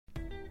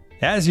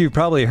As you've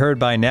probably heard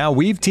by now,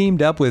 we've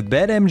teamed up with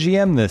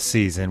BetMGM this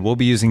season. We'll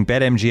be using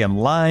BetMGM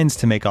lines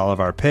to make all of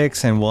our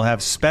picks, and we'll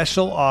have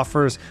special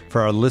offers for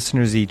our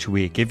listeners each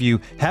week. If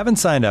you haven't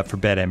signed up for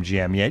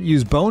BetMGM yet,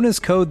 use bonus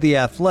code The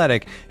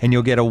Athletic, and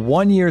you'll get a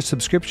 1-year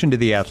subscription to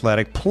The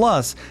Athletic,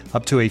 plus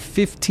up to a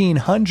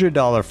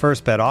 $1,500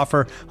 first bet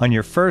offer on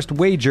your first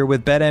wager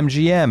with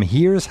BetMGM.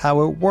 Here's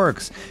how it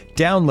works.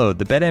 Download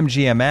the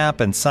BetMGM app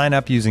and sign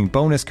up using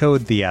bonus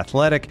code The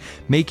Athletic.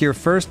 Make your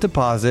first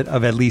deposit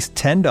of at least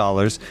 $10.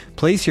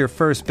 Place your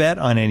first bet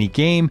on any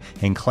game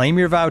and claim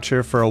your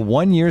voucher for a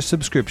 1-year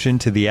subscription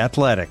to The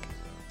Athletic.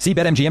 See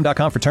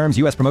BetMGM.com for terms.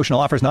 U.S. promotional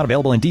offers not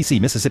available in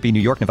D.C., Mississippi, New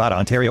York, Nevada,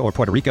 Ontario, or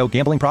Puerto Rico.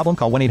 Gambling problem?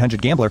 Call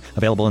 1-800-GAMBLER.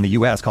 Available in the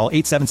U.S. Call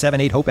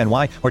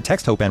 877-8-HOPE-NY or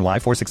text HOPE-NY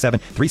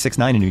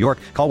 467-369 in New York.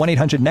 Call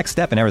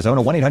 1-800-NEXT-STEP in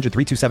Arizona.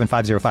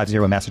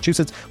 1-800-327-5050 in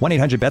Massachusetts.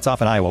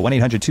 1-800-BETS-OFF in Iowa.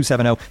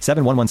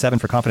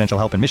 1-800-270-7117 for confidential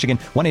help in Michigan.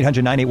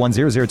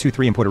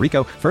 1-800-981-0023 in Puerto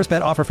Rico. First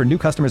bet offer for new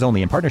customers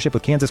only in partnership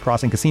with Kansas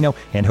Crossing Casino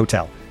and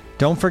Hotel.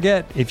 Don't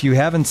forget, if you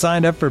haven't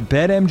signed up for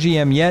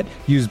BetMGM yet,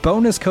 use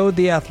bonus code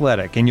The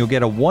Athletic, and you'll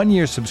get a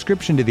 1-year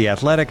subscription to The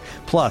Athletic,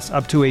 plus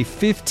up to a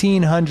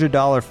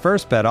 $1,500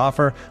 first bet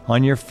offer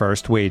on your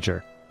first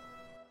wager.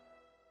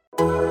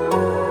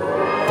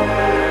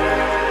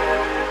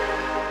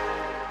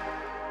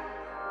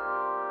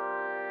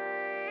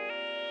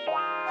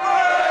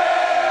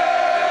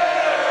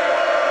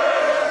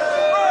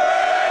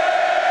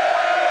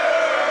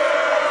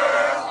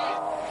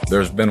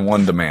 There's been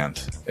one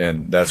demand,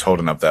 and that's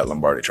holding up that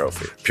Lombardi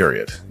trophy,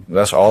 period.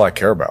 That's all I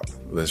care about,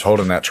 is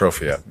holding that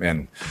trophy up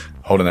and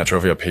holding that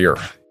trophy up here.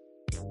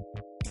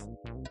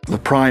 The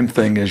prime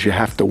thing is you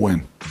have to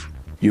win.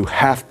 You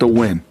have to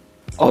win.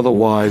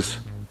 Otherwise,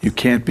 you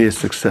can't be a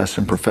success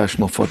in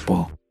professional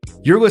football.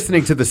 You're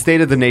listening to The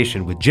State of the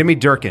Nation with Jimmy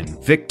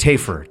Durkin, Vic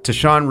Tafur,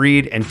 Tashawn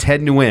Reed, and Ted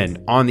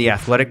Nguyen on the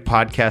Athletic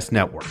Podcast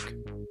Network.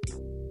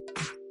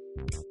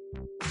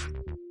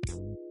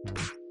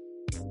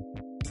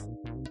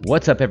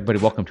 What's up, everybody?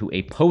 Welcome to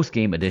a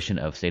post-game edition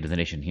of State of the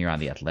Nation here on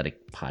the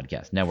Athletic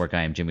Podcast Network.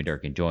 I am Jimmy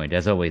Durkin, joined,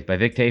 as always, by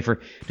Vic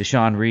Tafur,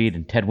 Tashawn Reed,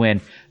 and Ted Nguyen.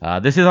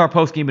 This is our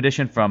post-game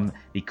edition from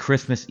the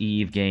Christmas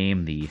Eve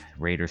game, the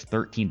Raiders'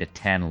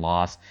 13-10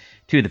 loss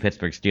to the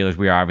Pittsburgh Steelers.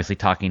 We are obviously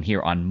talking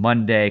here on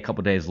Monday, a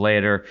couple days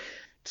later.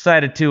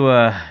 Decided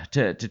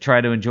to try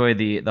to enjoy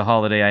the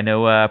holiday. I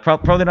know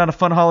probably not a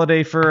fun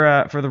holiday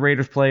for the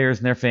Raiders players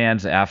and their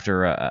fans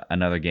after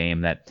another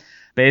game that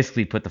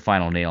basically put the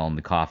final nail in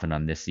the coffin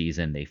on this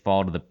season. They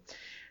fall to the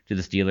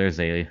Steelers.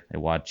 They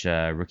watch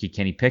rookie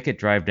Kenny Pickett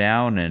drive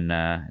down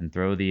and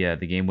throw the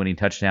game-winning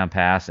touchdown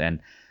pass,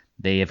 and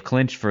they have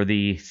clinched for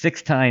the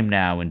 6th time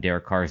now in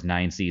Derek Carr's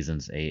 9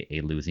 seasons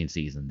a losing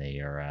season. They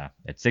are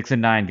at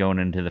 6-9 going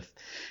into the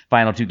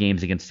final 2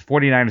 games against the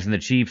 49ers and the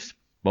Chiefs,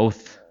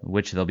 both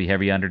which they'll be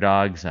heavy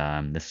underdogs.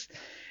 This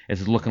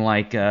is looking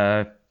like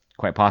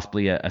quite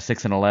possibly a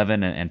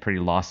 6-11 and pretty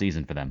lost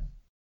season for them.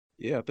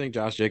 Yeah, I think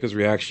Josh Jacobs'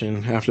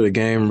 reaction after the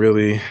game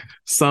really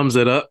sums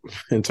it up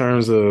in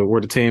terms of where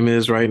the team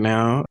is right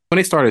now. When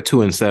they started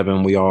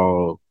 2-7, we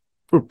all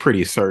were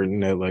pretty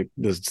certain that like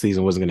this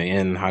season wasn't going to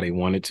end how they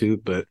wanted to,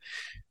 but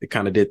they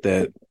kind of did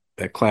that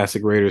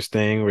classic Raiders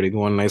thing where they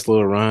go on a nice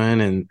little run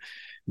and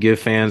give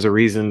fans a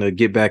reason to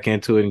get back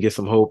into it and get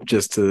some hope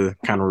just to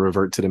kind of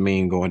revert to the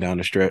mean going down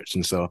the stretch.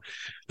 And so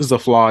this is a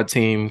flawed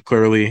team,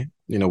 clearly.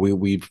 You know,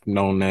 we've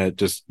known that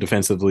just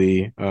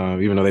defensively,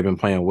 even though they've been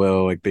playing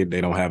well, like they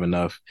don't have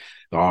enough.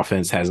 The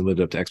offense hasn't lived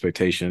up to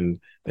expectation.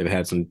 They've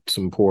had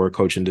some poor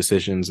coaching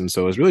decisions. And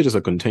so it's really just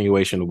a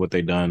continuation of what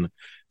they've done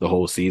the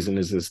whole season.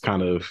 It's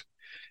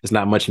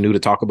not much new to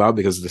talk about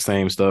because it's the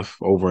same stuff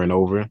over and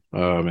over.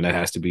 And that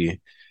has to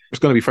be, it's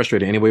going to be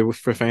frustrating anyway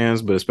for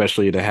fans, but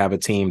especially to have a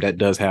team that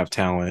does have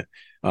talent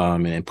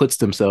and puts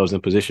themselves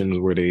in positions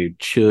where they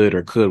should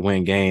or could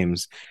win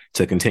games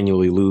to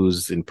continually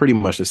lose in pretty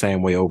much the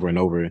same way over and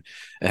over. It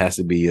has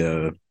to be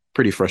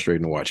pretty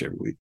frustrating to watch every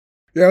week.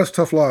 Yeah, it's a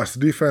tough loss. The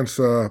defense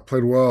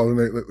played well, and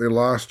they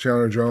lost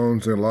Chandler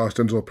Jones and lost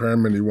Denzel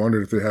Perryman. You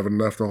wondered if they have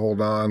enough to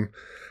hold on.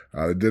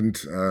 They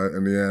didn't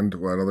in the end.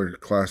 Well, another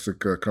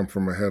classic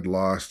come-from-ahead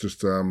loss.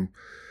 Just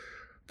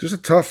a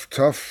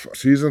tough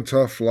season,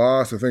 tough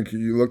loss. I think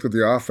you looked at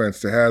the offense.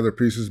 They had their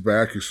pieces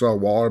back. You saw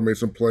Waller made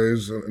some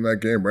plays in that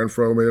game.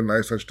 Renfro made a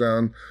nice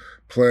touchdown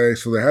play.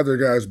 So they had their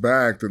guys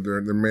back,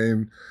 their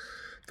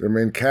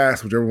main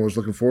cast, which everyone was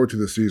looking forward to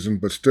this season,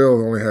 but still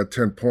they only had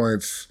 10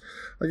 points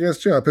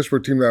against a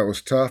Pittsburgh team that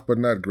was tough but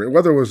not great.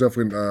 Weather was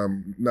definitely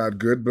not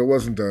good, but it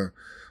wasn't a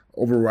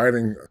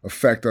overriding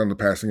effect on the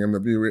passing game.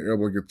 They were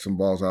able to get some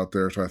balls out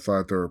there, so I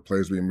thought there were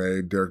plays being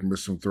made. Derek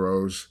missed some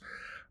throws.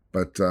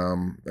 But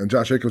and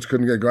Josh Jacobs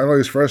couldn't get going. I know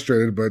he's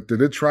frustrated, but they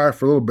did try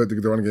for a little bit to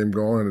get the run game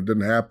going, and it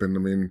didn't happen. I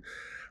mean,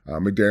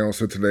 McDaniel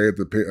said today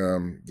that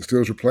the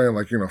Steelers were playing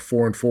like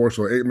 4-4,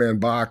 so 8-man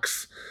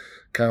box,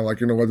 kind of like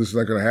this is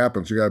not going to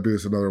happen. So you got to do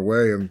this another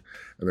way, and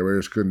the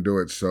Raiders couldn't do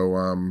it. So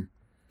a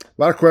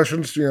lot of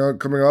questions,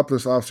 coming up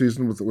this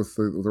offseason with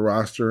the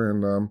roster,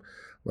 and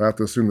we'll have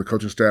to assume the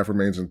coaching staff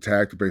remains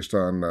intact based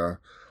on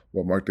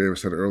what Mark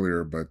Davis said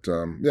earlier. But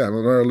yeah,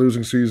 another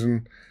losing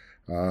season,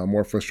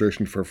 more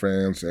frustration for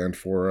fans and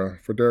for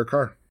Derek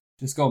Carr.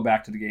 Just going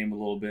back to the game a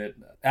little bit.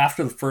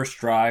 After the first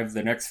drive,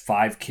 the next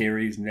 5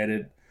 carries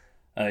netted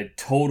a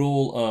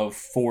total of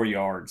 4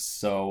 yards.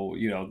 So,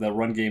 the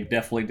run game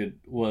definitely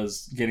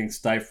was getting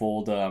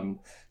stifled.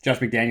 Josh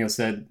McDaniels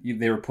said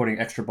they were putting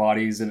extra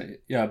bodies and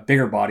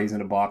bigger bodies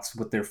in a box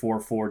with their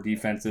 4-4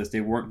 defenses.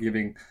 They weren't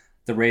giving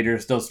the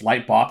Raiders those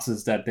light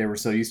boxes that they were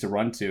so used to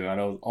run to. I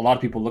know a lot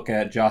of people look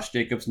at Josh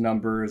Jacobs'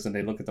 numbers and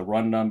they look at the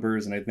run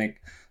numbers and they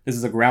think this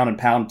is a ground and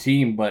pound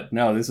team, but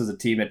no, this is a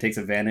team that takes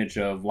advantage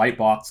of light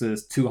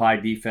boxes, 2 high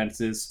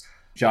defenses.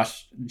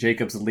 Josh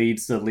Jacobs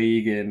leads the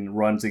league in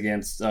runs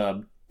against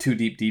 2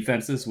 deep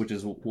defenses, which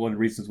is one of the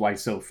reasons why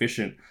he's so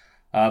efficient.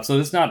 So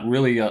it's not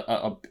really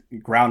a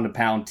ground and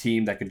pound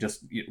team that could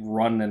just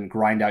run and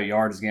grind out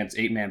yards against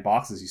 8-man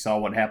boxes. You saw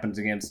what happens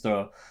against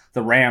the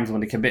Rams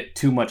when they commit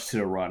too much to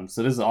the run.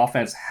 So this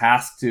offense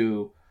has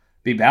to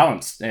be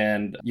balanced.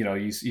 And,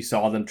 you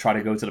saw them try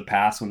to go to the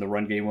pass when the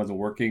run game wasn't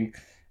working.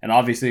 And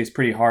obviously it's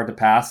pretty hard to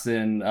pass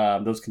in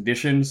those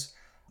conditions.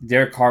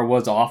 Derek Carr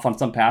was off on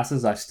some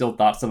passes. I still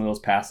thought some of those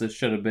passes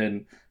should have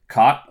been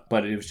caught,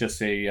 but it was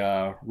just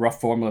a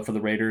rough formula for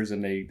the Raiders,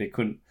 and they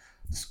couldn't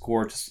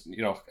score just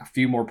a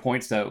few more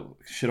points that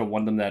should have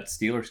won them that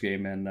Steelers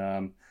game.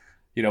 And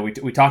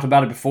we talked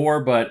about it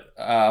before, but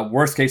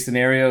worst case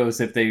scenario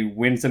is if they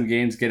win some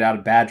games, get out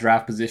of bad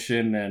draft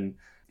position, and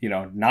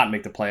not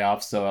make the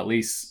playoffs. So at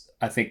least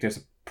I think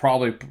there's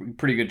probably a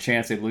pretty good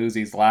chance they lose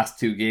these last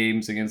 2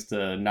 games against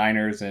the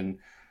Niners and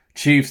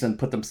Chiefs and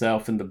put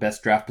themselves in the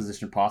best draft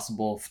position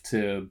possible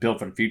to build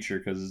for the future,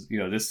 because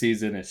this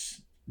season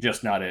is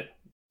just not it.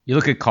 You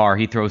look at Carr,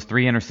 he throws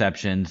 3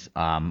 interceptions.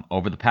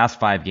 Over the past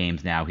 5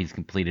 games now, he's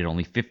completed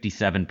only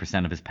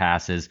 57% of his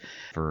passes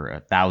for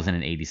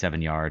 1,087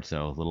 yards,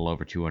 so a little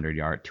over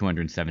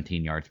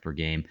 217 yards per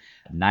game.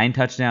 9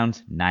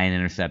 touchdowns, 9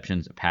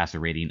 interceptions, a passer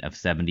rating of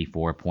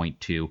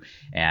 74.2.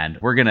 And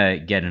we're going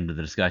to get into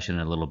the discussion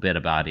in a little bit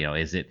about,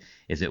 is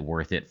it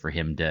worth it for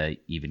him to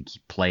even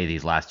play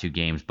these last 2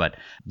 games, but,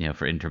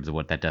 in terms of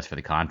what that does for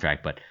the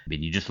contract. But,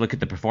 you just look at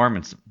the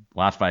performance,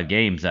 last 5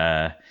 games,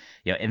 and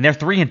they're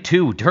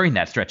 3-2 during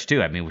that stretch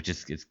too. Which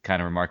is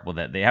kind of remarkable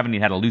that they haven't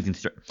even had a losing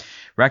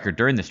record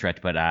during the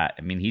stretch. But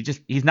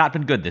he's not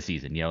been good this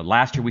season.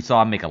 Last year we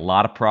saw him make a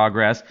lot of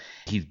progress.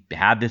 He's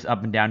had this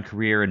up and down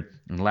career, and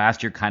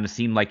last year kind of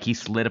seemed like he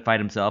solidified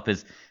himself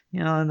as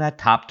in that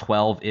top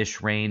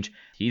 12-ish range.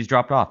 He's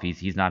dropped off.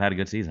 He's not had a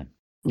good season.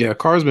 Yeah,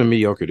 Carr's been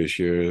mediocre this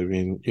year.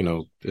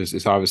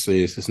 It's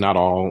obviously it's not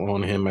all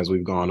on him, as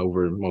we've gone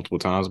over multiple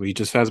times, but he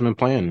just hasn't been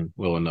playing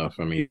well enough.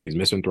 He's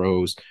missing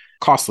throws,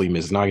 costly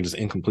misses, not just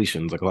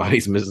incompletions. Like, a lot of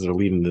these misses are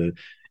leading to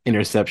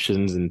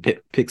interceptions and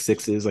pick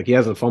sixes. Like, he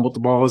hasn't fumbled the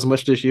ball as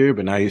much this year,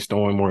 but now he's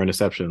throwing more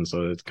interceptions,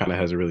 so it kind of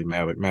hasn't really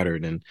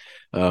mattered. And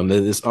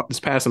this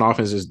passing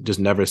offense just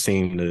never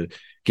seemed to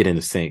get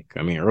into sync.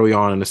 Early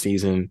on in the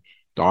season,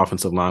 the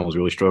offensive line was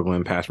really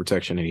struggling pass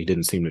protection, and he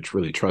didn't seem to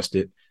really trust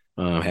it.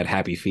 Had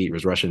happy feet,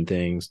 was rushing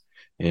things,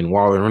 and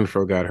Waller and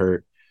Renfrow got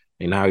hurt.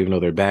 And now, even though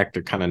they're back,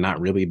 they're kind of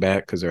not really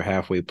back because they're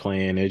halfway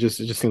playing. It just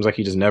seems like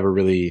he just never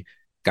really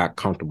got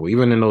comfortable.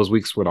 Even in those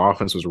weeks where the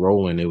offense was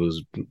rolling, it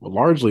was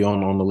largely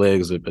on the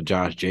legs of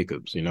Josh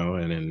Jacobs, and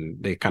then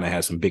they kind of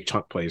had some big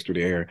chunk plays through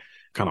the air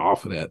kind of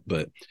off of that.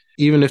 But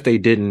even if they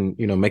didn't,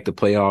 make the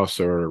playoffs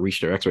or reach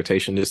their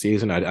expectation this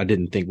season, I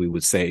didn't think we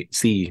would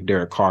see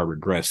Derek Carr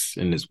regress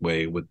in this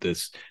way with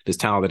this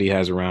talent that he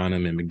has around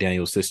him and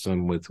McDaniel's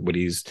system with what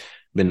he's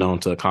been known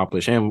to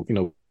accomplish. And,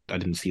 I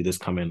didn't see this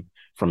coming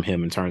from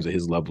him in terms of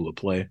his level of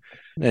play.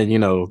 And,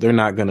 they're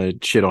not going to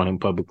shit on him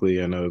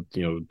publicly. I know,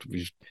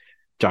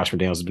 Josh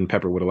McDaniels has been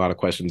peppered with a lot of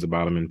questions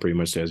about him and pretty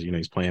much says,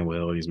 he's playing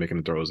well and he's making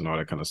the throws and all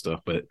that kind of stuff.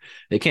 But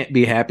they can't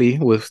be happy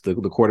with the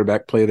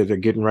quarterback play that they're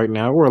getting right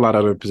now, or a lot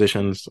of other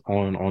positions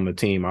on the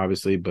team,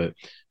 obviously. But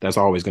that's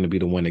always going to be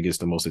the one that gets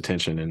the most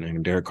attention.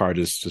 And Derek Carr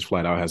just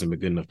flat out hasn't been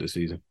good enough this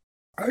season.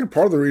 I think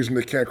part of the reason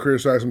they can't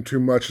criticize him too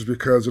much is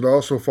because it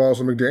also falls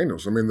on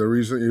McDaniels. The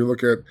reason you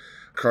look at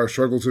Carr's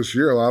struggles this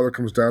year, a lot of it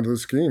comes down to the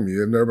scheme. He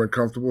had never been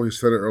comfortable. He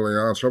said it early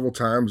on several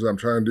times. I'm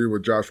trying to do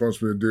what Josh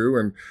wants me to do,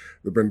 and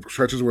there have been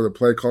stretches where the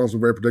play calls are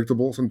very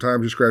predictable.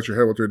 Sometimes you scratch your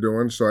head what they're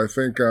doing. So I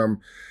think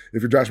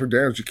if you're Josh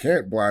McDaniels, you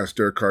can't blast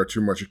Derek Carr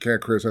too much. You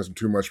can't criticize him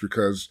too much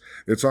because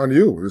it's on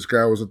you. This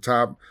guy was a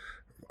top.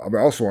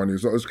 Also on you.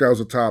 So this guy was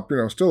a top,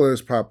 still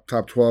is top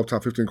 12,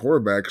 top 15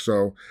 quarterback.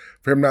 So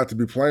for him not to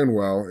be playing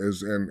well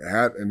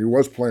and he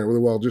was playing really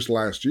well just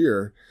last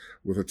year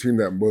with a team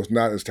that was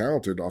not as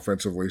talented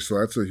offensively. So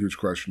that's a huge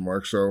question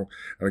mark. So,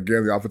 and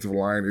again, the offensive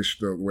line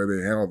issue, the way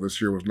they handled this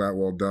year was not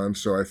well done.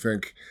 So I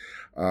think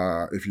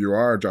if you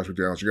are Josh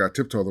McDaniels, you got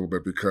to tiptoe a little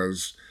bit,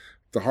 because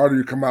the harder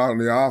you come out on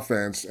the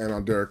offense and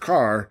on Derek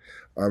Carr,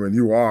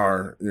 you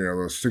are, the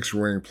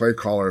 6-ring play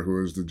caller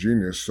who is the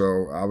genius.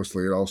 So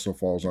obviously it also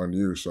falls on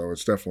you. So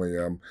it's definitely,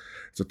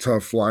 it's a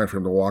tough line for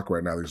him to walk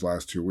right now these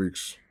last 2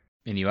 weeks.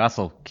 And you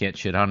also can't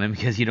shit on him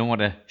because you don't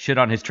want to shit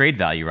on his trade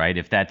value, right?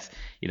 If that's,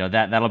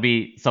 that'll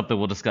be something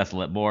we'll discuss a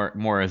little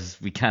more as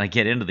we kind of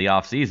get into the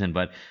off season.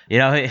 But,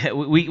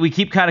 we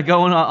keep kind of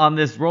going on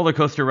this roller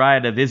coaster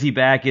ride of is he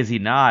back, is he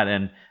not?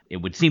 And it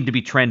would seem to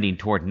be trending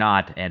toward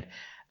not. And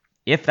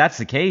if that's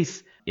the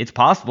case, it's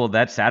possible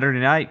that Saturday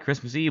night,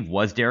 Christmas Eve,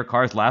 was Derek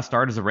Carr's last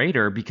start as a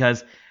Raider,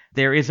 because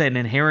there is an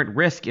inherent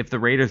risk if the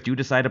Raiders do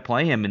decide to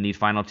play him in these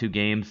final two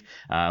games,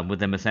 with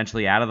them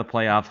essentially out of the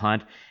playoff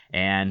hunt.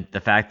 And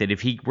the fact that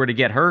if he were to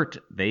get hurt,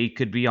 they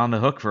could be on the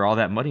hook for all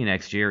that money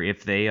next year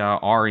if they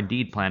are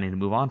indeed planning to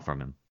move on from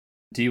him.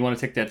 Do you want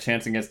to take that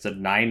chance against the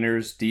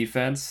Niners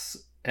defense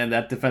and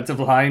that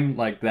defensive line?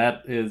 Like,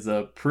 that is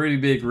a pretty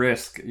big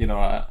risk,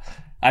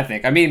 I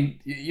think. I mean,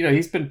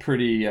 he's been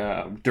pretty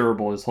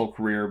durable his whole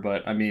career,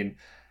 but I mean,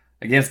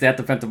 against that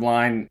defensive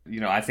line,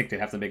 I think they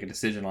have to make a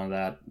decision on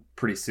that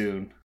pretty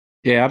soon.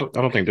 Yeah, I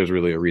don't think there's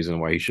really a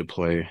reason why he should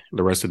play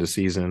the rest of the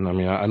season. I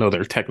mean, I know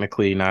they're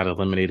technically not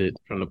eliminated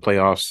from the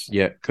playoffs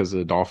yet because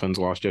the Dolphins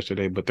lost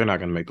yesterday, but they're not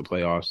going to make the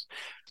playoffs.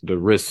 The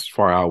risk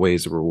far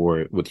outweighs the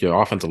reward. With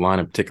your offensive line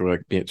in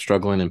particular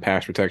struggling in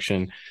pass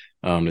protection,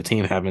 the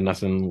team having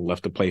nothing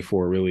left to play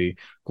for, really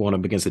going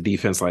up against a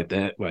defense like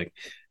that. Like,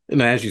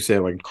 as you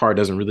said, like, Carr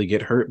doesn't really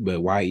get hurt,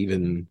 but why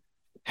even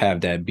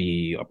have that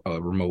be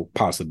a remote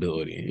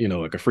possibility?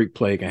 Like, a freak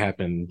play can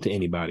happen to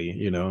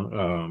anybody,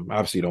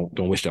 obviously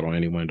don't wish that on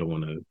anyone. Don't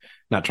want to,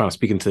 not trying to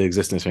speak into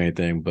existence or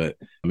anything, but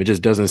it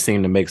just doesn't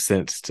seem to make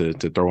sense to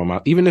throw him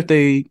out, even if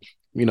they,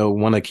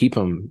 want to keep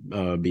him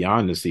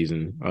beyond the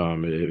season.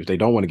 If they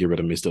don't want to get rid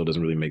of him, it still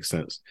doesn't really make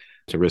sense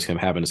to risk him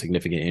having a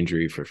significant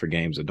injury for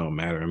games that don't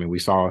matter. I mean, we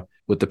saw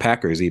with the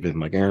Packers, even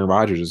like Aaron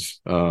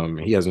Rodgers,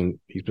 he's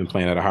been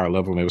playing at a higher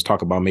level, and there was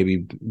talk about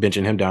maybe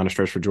benching him down the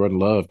stretch for Jordan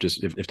Love,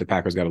 just if the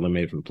Packers got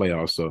eliminated from the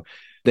playoffs. So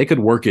they could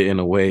work it in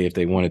a way if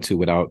they wanted to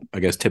without, I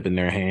guess, tipping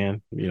their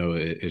hand,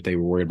 if they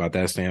were worried about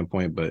that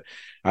standpoint. But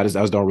I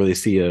just don't really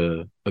see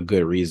a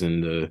good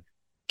reason to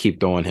keep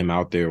throwing him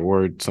out there,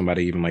 or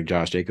somebody even like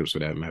Josh Jacobs for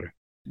that matter.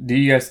 Do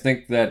you guys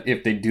think that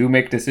if they do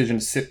make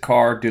decisions to sit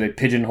Carr, do they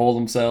pigeonhole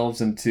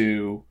themselves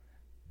into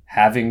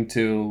having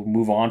to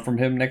move on from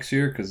him next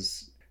year?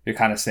 Because you're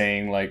kind of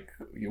saying, like,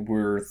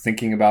 we're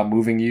thinking about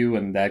moving you,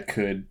 and that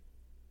could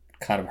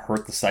kind of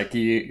hurt the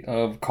psyche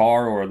of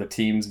Carr or the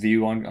team's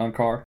view on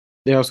Carr.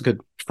 They also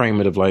could frame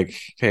it of like,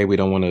 hey, we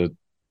don't want to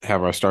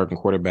have our starting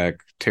quarterback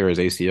tear his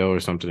ACL or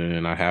something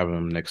and not have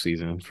him next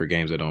season for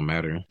games that don't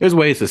matter. There's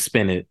ways to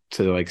spin it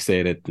to like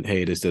say that,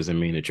 hey, this doesn't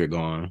mean that you're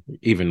gone,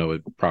 even though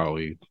it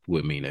probably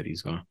would mean that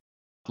he's gone.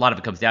 A lot of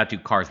it comes down to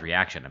Carr's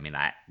reaction. I mean,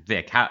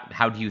 Vic,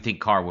 how do you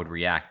think Carr would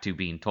react to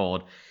being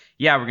told,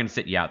 yeah, we're going to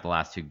sit you out the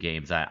last two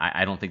games?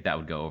 I don't think that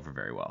would go over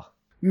very well.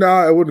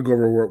 No, it wouldn't go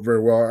over very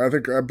well. I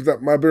think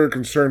my bigger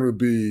concern would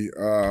be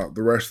the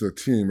rest of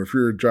the team. If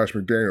you're Josh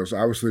McDaniels,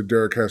 obviously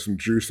Derek has some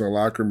juice in the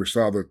locker room. We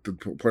saw that the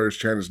players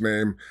chant his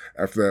name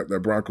after that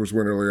Broncos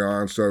win early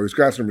on. So he's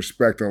got some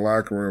respect in the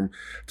locker room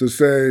to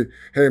say,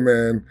 hey,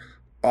 man,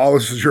 all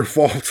this is your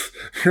fault.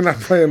 You're not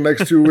playing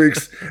next 2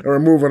 weeks and we're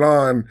moving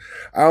on.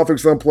 I don't think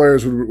some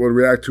players would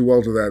react too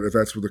well to that if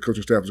that's what the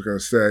coaching staff is going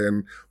to say.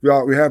 And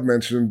we have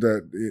mentioned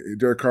that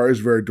Derek Carr is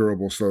very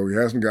durable, so he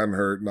hasn't gotten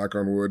hurt, knock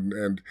on wood.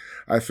 And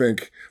I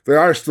think they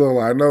are still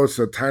alive. I know it's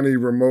a tiny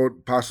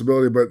remote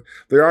possibility, but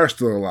they are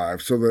still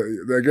alive. So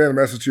again, the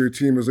message to your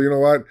team is, you know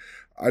what?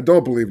 I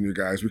don't believe in you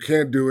guys. We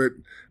can't do it.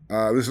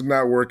 This is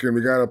not working.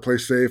 We got to play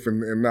safe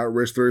and not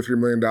risk $33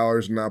 million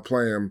and not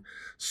play him.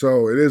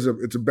 So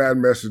it's a bad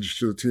message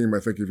to the team,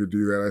 I think, if you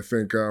do that. I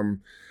think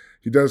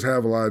he does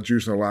have a lot of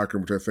juice in the locker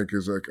room, which I think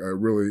is like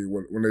really,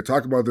 when they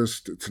talk about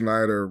this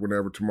tonight or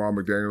whenever, tomorrow,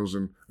 McDaniels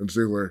and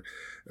Ziegler,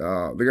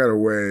 they got to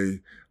weigh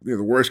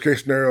the worst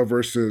case scenario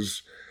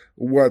versus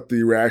what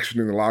the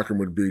reaction in the locker room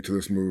would be to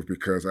this move,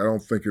 because I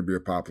don't think it'd be a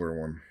popular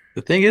one.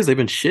 The thing is, they've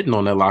been shitting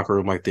on that locker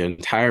room like the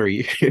entire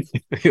year.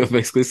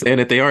 Basically saying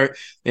that they're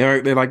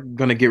like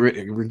gonna get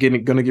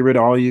rid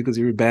of all of you because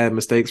you were bad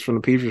mistakes from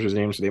the previous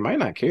regime, so they might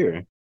not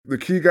care. The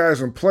key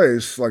guys in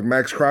place, like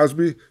Max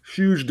Crosby,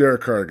 huge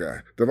Derek Carr guy.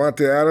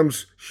 Devontae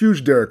Adams,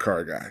 huge Derek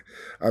Carr guy.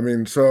 I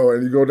mean,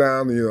 and you go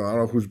down, I don't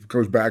know who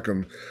comes back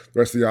on the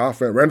rest of the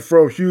offense.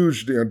 Renfro,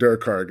 huge Derek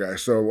Carr guy.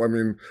 So, I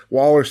mean,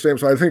 Waller, same.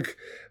 So I think,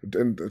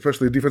 and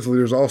especially defensive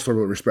leaders also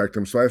really respect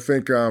him. So I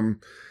think,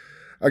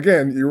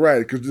 again, you're right,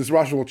 because this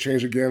roster will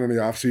change again in the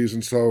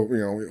offseason, so,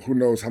 who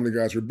knows how many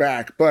guys are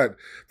back. But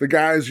the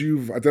guys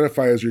you've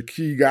identified as your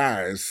key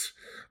guys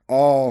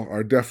all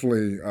are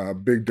definitely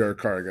big Derek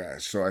Carr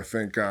guys. So I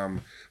think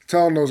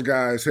telling those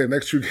guys, hey,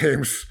 next 2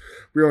 games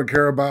we don't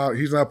care about.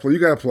 He's not playing.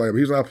 You got to play, but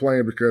he's not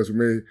playing because we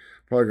may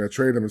probably going to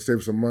trade him and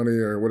save some money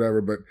or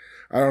whatever. But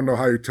I don't know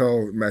how you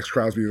tell Max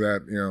Crosby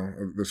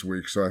that, this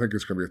week. So I think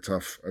it's going to be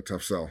a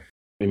tough sell.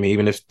 I mean,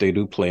 even if they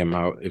do play him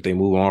out, if they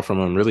move on from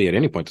him really at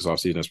any point this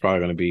offseason, it's probably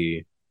going to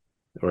be,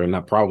 or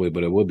not probably,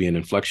 but it will be an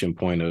inflection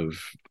point of,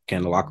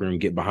 can the locker room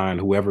get behind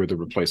whoever the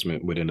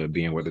replacement would end up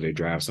being, whether they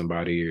draft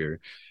somebody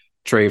or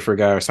trade for a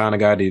guy or sign a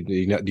guy. Do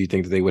you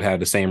think that they would have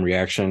the same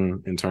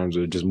reaction in terms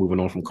of just moving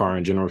on from Carr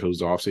in general if it was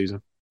the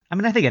offseason? I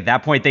mean, I think at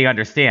that point they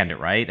understand it,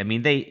 right? I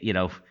mean, they,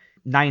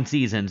 9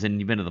 seasons and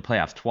you've been to the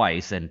playoffs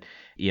twice. And,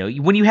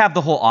 when you have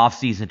the whole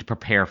offseason to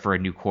prepare for a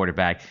new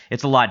quarterback,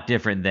 it's a lot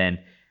different than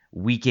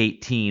week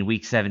 18,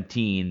 week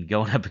 17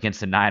 going up against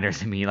the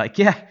Niners. I mean,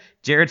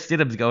 Jarrett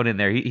Stidham's going in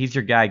there. He's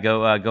your guy.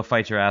 Go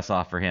fight your ass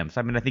off for him.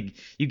 So, I mean, I think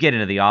you get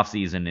into the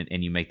offseason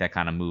and you make that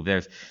kind of move.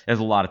 There's a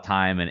lot of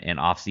time and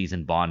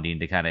offseason bonding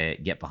to kind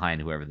of get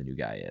behind whoever the new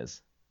guy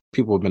is.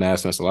 People have been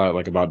asking us a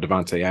lot, about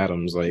Davante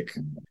Adams.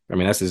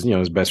 That's his,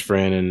 his best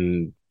friend,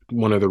 and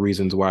one of the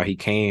reasons why he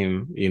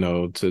came,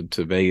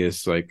 to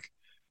Vegas.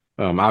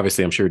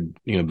 Obviously, I'm sure,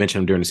 benching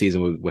him during the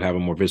season would have a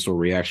more visceral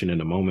reaction in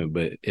the moment.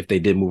 But if they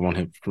did move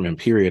on from him,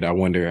 period, I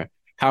wonder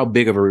how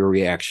big of a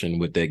reaction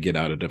would that get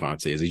out of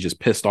Davante? Is he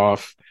just pissed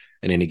off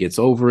and then he gets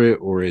over it,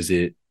 or is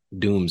it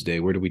doomsday?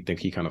 Where do we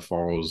think he kind of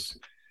falls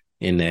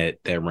in that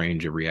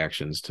range of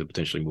reactions to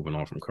potentially moving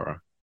on from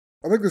Carr?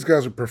 I think this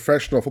guy's a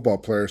professional football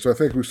player. So I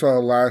think we saw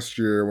last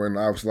year when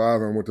obviously a lot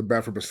of them went to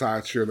bat for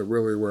Bisaccia that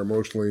really were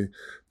emotionally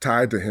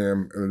tied to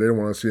him and they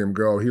didn't want to see him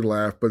go. He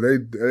left, but they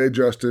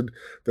adjusted.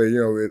 They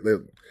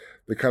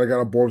kind of got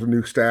on board with the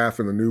new staff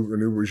and the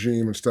new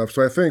regime and stuff.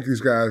 So I think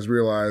these guys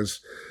realize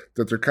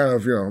that they're kind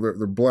of,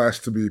 they're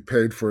blessed to be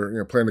paid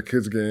for, playing the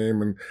kids'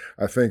 game. And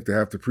I think they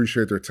have to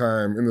appreciate their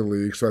time in the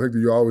league. So I think that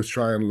you always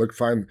try and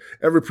find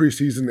every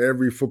preseason,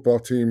 every football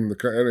team,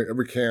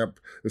 every camp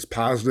is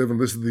positive and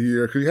this is the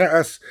year. Because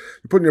you're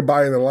putting your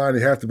body in the line,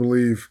 you have to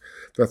believe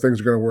that things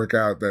are going to work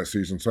out that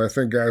season. So I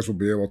think guys will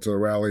be able to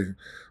rally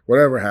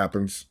whatever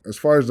happens. As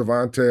far as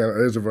Davante,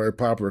 it is a very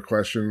popular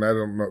question. I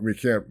don't know, we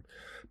can't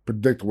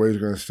predict what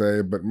he's going to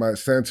say, but my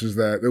sense is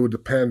that it would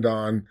depend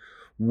on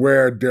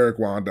where Derek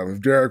wound up.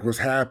 If Derek was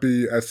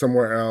happy at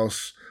somewhere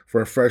else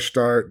for a fresh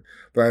start,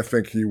 then I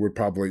think he would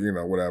probably, be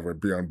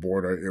on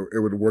board. It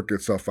would work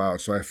itself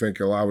out. So I think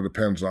a lot of it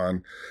depends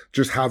on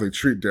just how they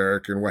treat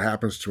Derek and what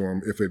happens to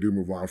him if they do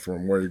move on from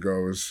him, where he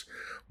goes,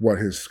 what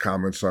his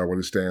comments are, what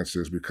his stance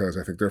is, because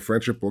I think their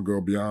friendship will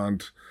go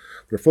beyond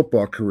their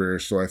football career.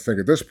 So I think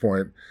at this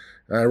point,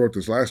 and I wrote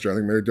this last year, I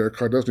think maybe Derek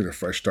Carr does need a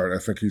fresh start. I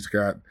think he's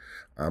got,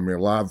 a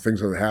lot of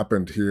things that have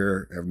happened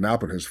here have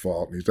not been his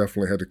fault. He's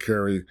definitely had to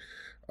carry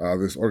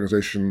this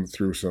organization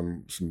through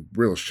some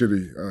real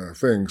shitty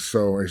things.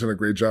 So he's done a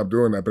great job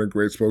doing that, been a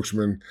great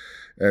spokesman.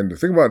 And the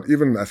thing about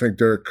even, I think,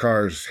 Derek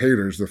Carr's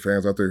haters, the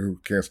fans out there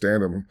who can't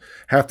stand him,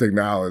 have to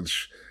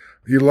acknowledge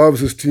he loves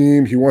his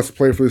team. He wants to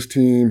play for his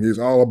team. He's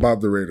all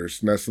about the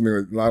Raiders. And that's something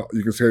that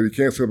you can say, you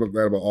can't say that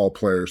about all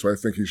players. So I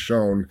think he's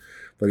shown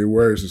that he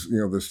wears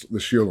the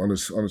shield on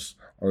his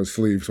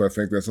sleeve. So I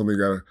think that's something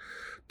you got to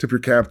tip your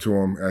cap to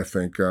him. I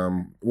think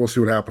we'll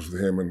see what happens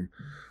with him and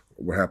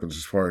what happens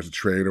as far as the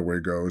trade or where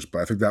he goes.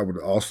 But I think that would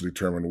also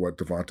determine what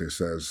Davante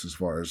says as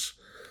far as,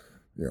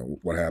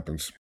 what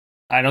happens.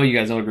 I know you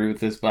guys don't agree with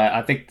this, but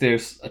I think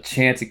there's a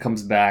chance he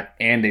comes back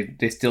and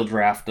they still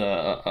draft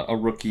a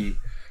rookie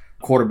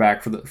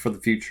quarterback for the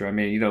future. I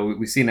mean,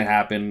 we've seen it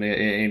happen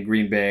in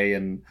Green Bay,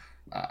 and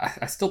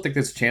I still think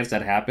there's a chance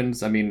that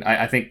happens. I mean,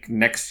 I think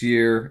next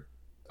year,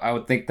 I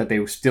would think that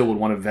they still would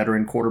want a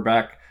veteran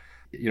quarterback,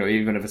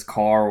 even if it's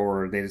Carr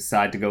or they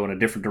decide to go in a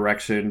different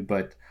direction.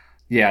 But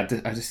yeah,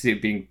 I just see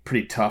it being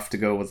pretty tough to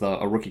go with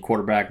a rookie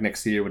quarterback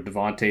next year with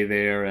Davante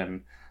there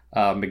and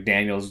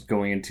McDaniels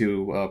going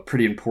into a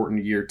pretty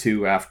important year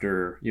too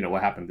after,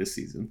 what happened this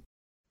season.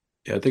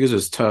 Yeah, I think it's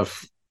just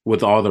tough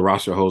with all the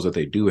roster holes that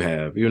they do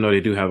have, even though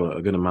they do have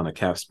a good amount of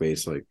cap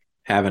space. Like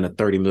having a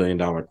 $30 million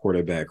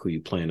quarterback who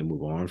you plan to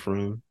move on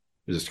from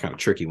is just kind of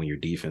tricky when your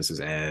defense is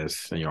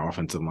ass and your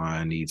offensive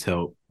line needs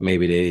help.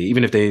 Maybe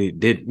even if they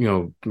did,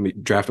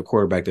 draft a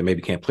quarterback that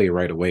maybe can't play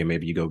right away,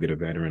 maybe you go get a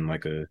veteran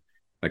like a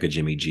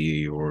Jimmy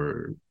G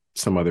or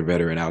some other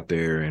veteran out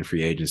there in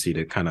free agency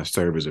to kind of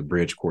serve as a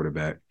bridge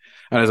quarterback.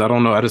 I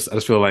don't know. I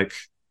just feel like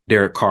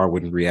Derek Carr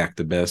wouldn't react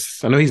the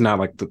best. I know he's not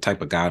like the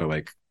type of guy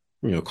to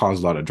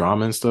cause a lot of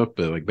drama and stuff,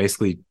 but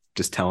basically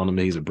just telling him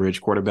that he's a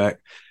bridge quarterback,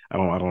 I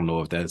don't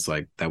know if that's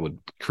that would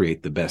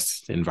create the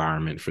best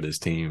environment for this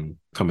team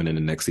coming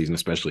into next season,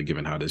 especially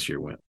given how this year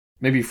went.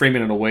 Maybe frame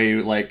it in a way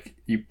like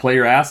you play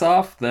your ass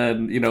off,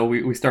 then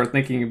we start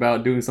thinking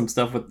about doing some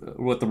stuff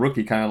with the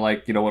rookie, kind of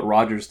like what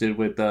Rodgers did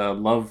with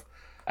Love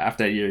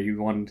after that year. He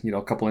won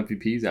a couple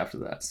MVPs after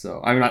that.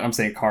 So I'm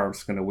saying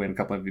Carr's going to win a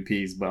couple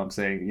MVPs, but I'm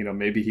saying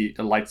maybe he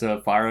lights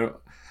a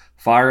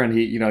fire and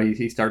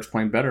he starts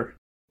playing better.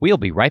 We'll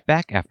be right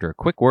back after a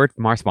quick word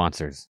from our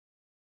sponsors.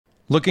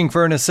 Looking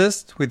for an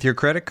assist with your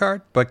credit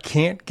card, but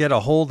can't get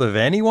a hold of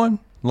anyone?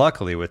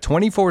 Luckily, with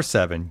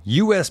 24/7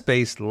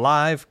 U.S.-based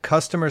live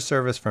customer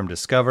service from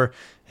Discover,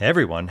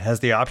 everyone has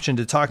the option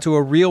to talk to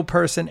a real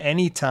person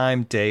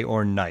anytime, day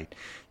or night.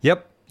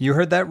 Yep, you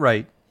heard that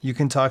right. You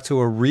can talk to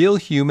a real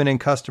human in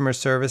customer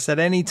service at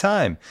any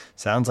time.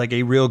 Sounds like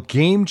a real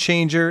game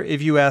changer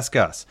if you ask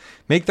us.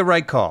 Make the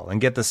right call and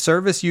get the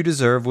service you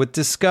deserve with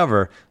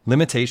Discover.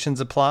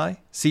 Limitations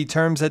apply. See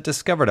terms at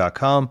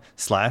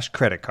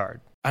discover.com/creditcard.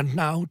 And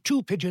now,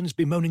 2 pigeons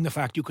bemoaning the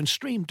fact you can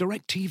stream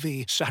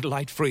DirecTV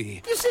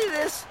satellite-free. You see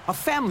this? A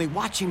family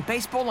watching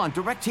baseball on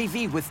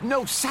DirecTV with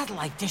no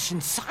satellite dish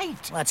in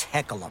sight. Let's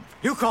heckle them.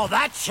 You call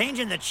that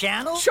changing the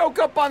channel? Choke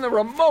up on the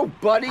remote,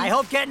 buddy. I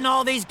hope getting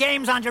all these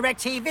games on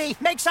DirecTV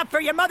makes up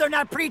for your mother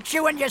not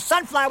pre-chewing your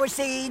sunflower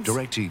seeds.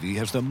 DirecTV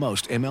has the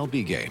most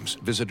MLB games.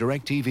 Visit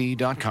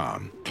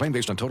DirecTV.com. Claim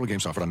based on total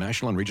games offered on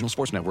national and regional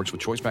sports networks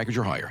with choice package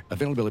or higher.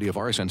 Availability of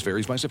RSNs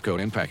varies by zip code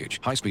and package.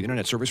 High-speed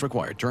internet service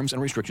required. Terms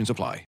and restrictions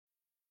apply.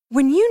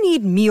 When you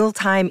need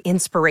mealtime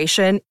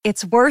inspiration,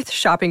 it's worth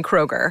shopping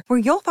Kroger, where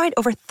you'll find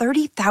over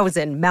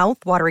 30,000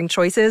 mouth-watering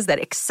choices that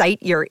excite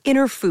your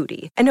inner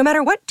foodie. And no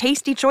matter what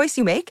tasty choice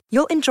you make,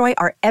 you'll enjoy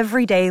our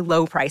everyday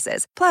low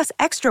prices, plus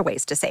extra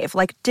ways to save,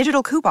 like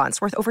digital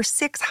coupons worth over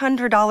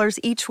 $600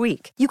 each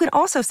week. You can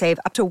also save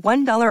up to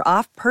 $1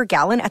 off per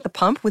gallon at the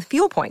pump with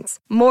fuel points.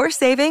 More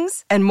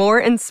savings and more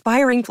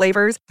inspiring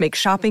flavors make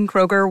shopping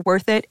Kroger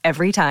worth it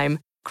every time.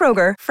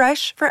 Kroger,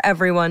 fresh for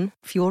everyone.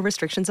 Fuel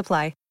restrictions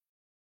apply.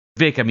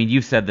 Vic, I mean,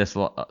 you've said this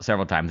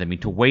several times. I mean,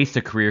 to waste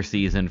a career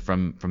season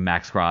from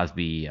Max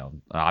Crosby,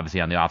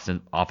 obviously on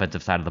the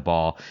offensive side of the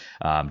ball,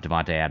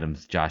 Davante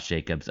Adams, Josh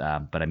Jacobs,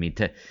 but I mean,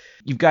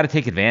 you've got to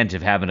take advantage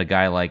of having a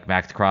guy like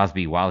Max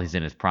Crosby while he's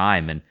in his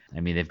prime. And I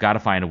mean, they've got to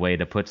find a way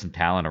to put some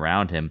talent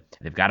around him.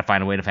 They've got to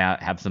find a way to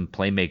have some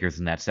playmakers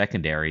in that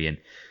secondary, and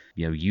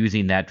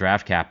using that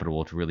draft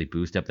capital to really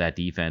boost up that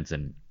defense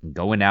and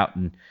going out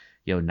and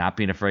not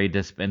being afraid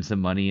to spend some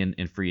money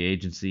in free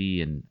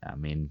agency. And I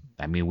mean,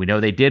 we know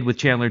they did with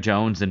Chandler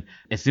Jones, and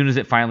as soon as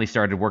it finally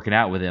started working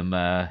out with him,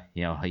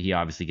 he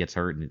obviously gets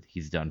hurt and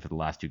he's done for the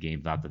last 2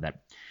 games. Not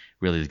that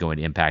really is going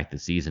to impact the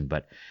season,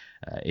 but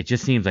it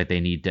just seems like they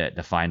need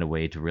to find a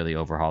way to really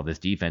overhaul this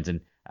defense.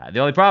 And the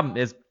only problem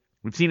is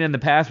we've seen it in the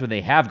past where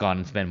they have gone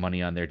and spent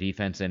money on their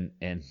defense, and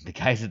the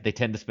guys that they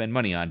tend to spend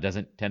money on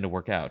doesn't tend to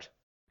work out.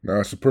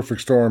 No, it's a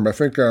perfect storm. I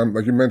think,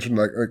 like you mentioned,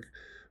 like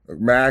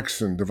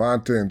Max and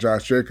Davante and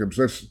Josh Jacobs,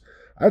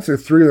 I'd say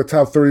 3 of the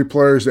top 30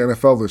 players in the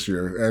NFL this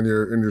year, and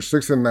you're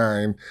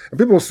 6-9. And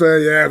people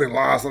say, yeah, they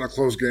lost a lot of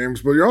close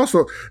games, but you're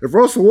also, if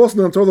Russell Wilson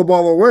doesn't throw the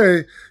ball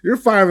away, you're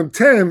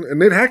 5-10, and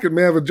Nate Hackett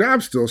may have a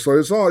job still. So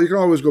you can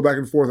always go back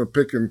and forth and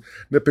pick and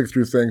nitpick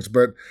through things.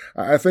 But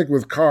I think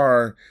with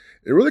Carr,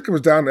 it really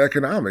comes down to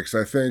economics.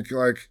 I think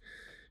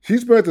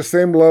he's been at the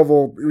same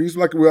level. He's,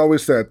 like we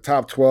always said,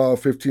 top 12,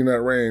 15,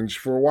 that range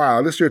for a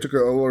while. This year took a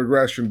little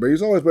regression, but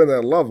he's always been at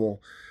that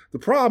level. The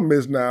problem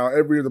is now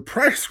every year the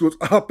price goes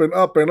up and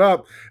up and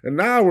up, and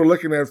now we're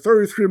looking at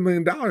 $33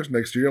 million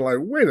next year. You're like,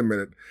 wait a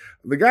minute.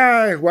 The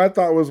guy who I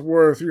thought was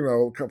worth, 3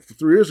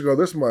 years ago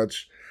this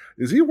much,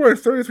 is he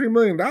worth $33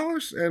 million?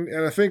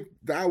 And I think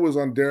that was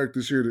on Derek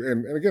this year,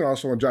 and again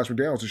also on Josh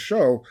McDaniels to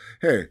show,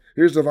 hey,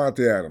 here's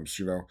Davante Adams.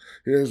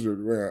 Here's a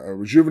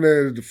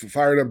rejuvenated,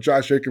 fired up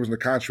Josh Jacobs in the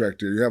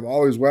contract here. You have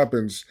all these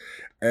weapons,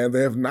 and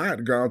they have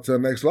not gone to the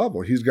next level.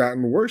 He's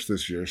gotten worse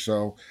this year,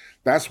 so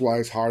that's why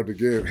it's hard to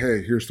give,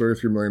 hey, here's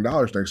 $33 million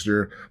next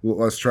year.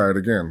 Let's try it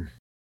again.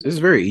 It's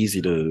very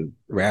easy to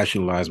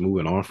rationalize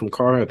moving on from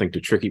Carr. I think the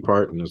tricky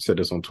part, and I've said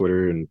this on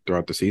Twitter and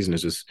throughout the season,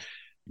 is just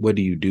what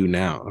do you do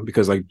now?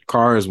 Because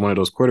Carr is one of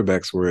those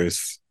quarterbacks where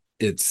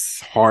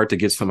it's hard to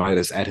get somebody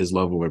that's at his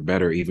level or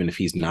better, even if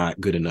he's not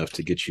good enough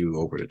to get you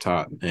over the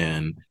top.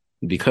 And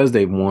because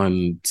they've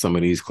won some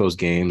of these close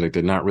games,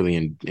 they're not really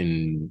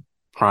in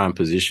prime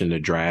position to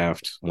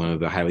draft one of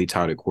the highly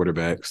touted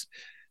quarterbacks.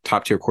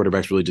 Top tier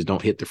quarterbacks really just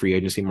don't hit the free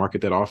agency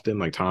market that often.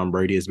 Like Tom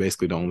Brady is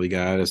basically the only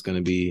guy that's going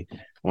to be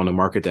on the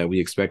market that we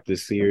expect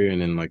this year.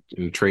 And then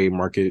in the trade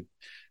market,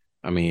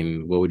 I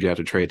mean, what would you have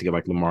to trade to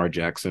get Lamar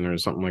Jackson or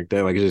something like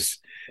that?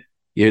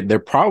 They're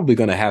probably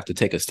going to have to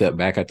take a step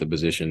back at the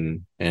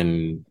position,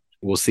 and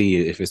we'll see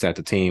if it's at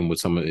the team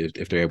with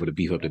if they're able to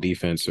beef up the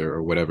defense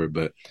or whatever.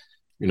 But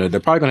they're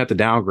probably going to have to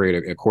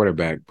downgrade a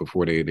quarterback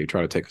before they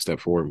try to take a step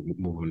forward,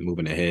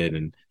 moving ahead.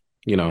 And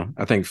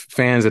I think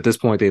fans at this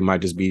point, they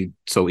might just be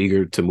so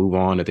eager to move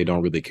on that they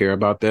don't really care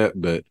about that.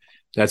 But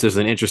that's just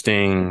an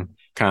interesting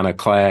kind of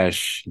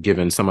clash,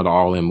 given some of the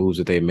all-in moves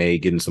that they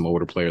made, getting some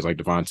older players like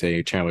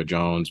Davante, Chandler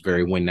Jones,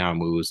 very win-now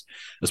moves,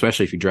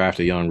 especially if you draft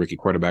a young rookie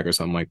quarterback or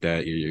something like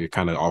that. You're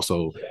kind of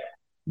also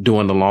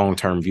doing the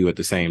long-term view at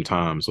the same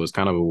time. So it's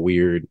kind of a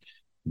weird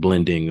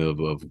blending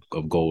of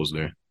goals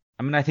there.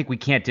 I mean, I think we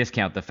can't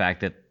discount the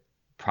fact that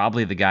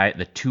probably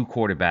the 2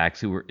 quarterbacks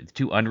who were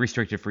 2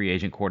 unrestricted free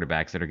agent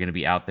quarterbacks that are going to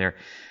be out there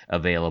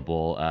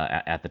available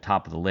at the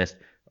top of the list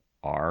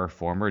are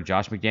former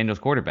Josh McDaniels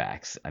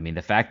quarterbacks. I mean,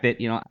 the fact that,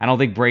 I don't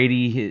think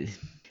Brady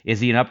is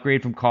he an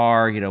upgrade from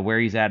Carr, where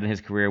he's at in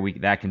his career,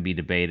 that can be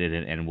debated,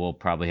 and we'll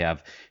probably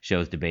have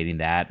shows debating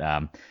that.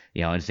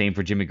 And same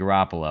for Jimmy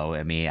Garoppolo.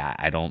 I mean,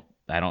 I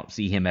don't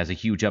see him as a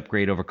huge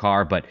upgrade over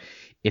Carr, but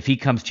if he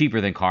comes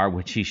cheaper than Carr,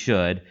 which he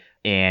should,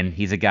 and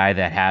he's a guy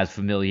that has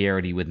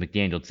familiarity with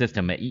McDaniel's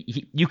system,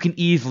 you can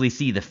easily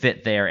see the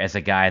fit there as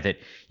a guy that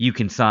you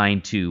can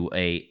sign to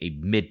a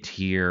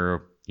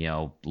mid-tier,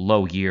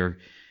 low-year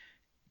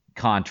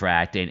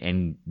contract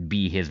and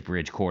be his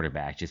bridge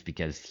quarterback, just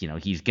because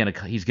he's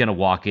gonna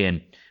walk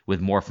in with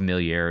more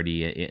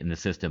familiarity in the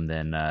system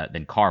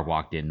than Carr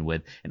walked in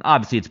with. And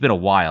obviously it's been a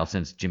while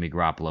since Jimmy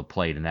Garoppolo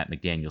played in that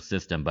McDaniels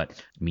system, but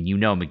I mean,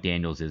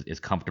 McDaniels is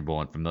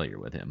comfortable and familiar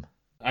with him.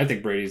 I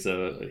think Brady's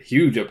a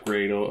huge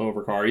upgrade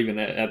over Carr, even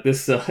at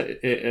this at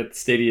the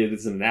stadium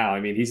it's in now. I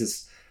mean, he's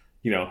just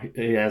he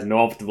has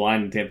no offensive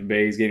line in Tampa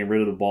Bay. He's getting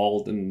rid of the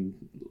ball and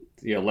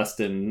less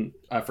than,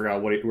 I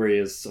forgot where he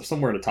is,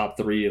 somewhere in the top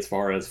 3 as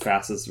far as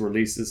fastest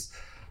releases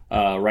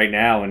right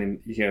now. And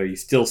you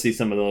still see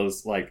some of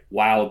those like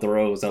wild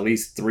throws, at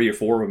least 3 or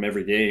 4 of them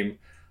every game.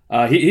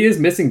 He is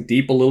missing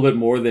deep a little bit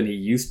more than he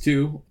used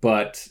to,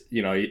 but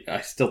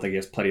I still think he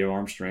has plenty of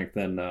arm strength.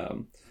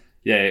 And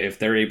if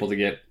they're able to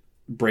get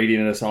Brady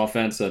into this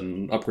offense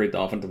and upgrade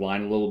the offensive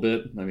line a little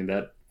bit, I mean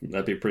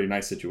that'd be a pretty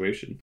nice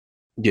situation.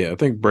 Yeah, I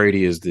think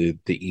Brady is the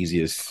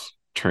easiest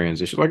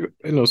transition. Like,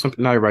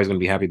 not everybody's going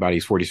to be happy about it.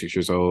 He's 46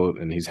 years old,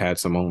 and he's had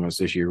some moments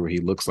this year where he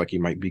looks like he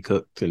might be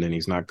cooked, and then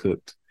he's not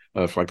cooked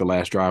for like the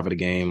last drive of the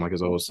game, like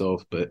his old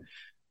self. But,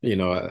 I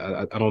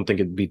don't think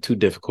it'd be too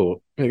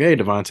difficult. Like, hey,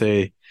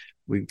 Devontae,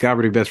 we got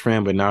rid of your best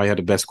friend, but now you have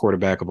the best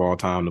quarterback of all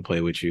time to play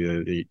with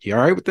you. You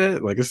all right with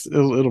that? Like,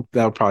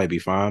 that'll probably be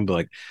fine. But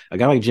like a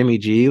guy like Jimmy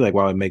G, like,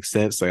 while it makes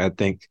sense, like I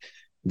think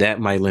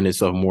that might lend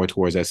itself more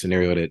towards that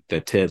scenario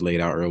that Ted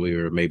laid out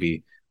earlier,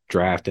 maybe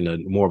drafting a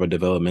more of a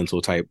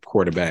developmental type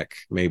quarterback,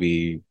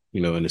 maybe,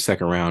 in the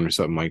second round or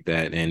something like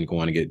that, and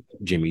going to get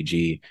Jimmy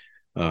G,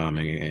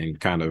 and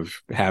kind of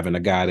having a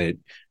guy that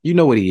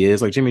what he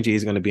is. Like, Jimmy G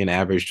is going to be an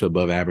average to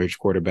above average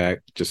quarterback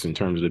just in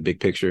terms of the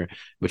big picture,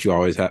 but you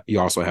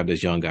also have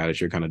this young guy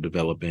that you're kind of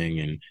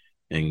developing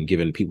and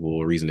giving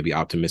people a reason to be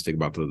optimistic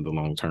about the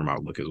long-term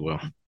outlook as well.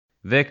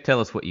 Vic, tell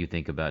us what you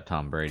think about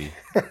Tom Brady.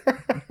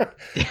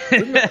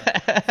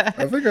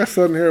 I think I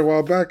said in here a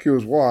while back he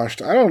was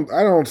washed. I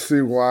don't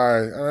see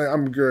why.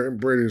 I'm good.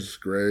 Brady's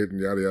great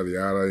and yada yada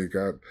yada. He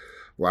got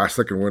last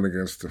second win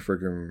against the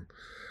freaking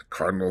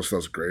Cardinals.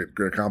 That's great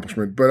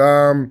accomplishment. But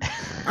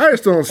I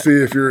just don't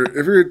see if you're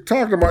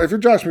Josh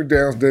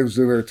McDaniels, Dave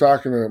Ziegler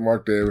talking to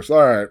Mark Davis.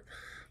 All right,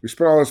 we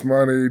spent all this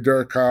money.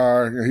 Derek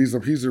Carr, he's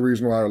the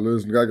reason why we're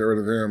losing. We gotta get rid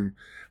of him.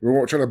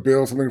 We're trying to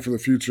build something for the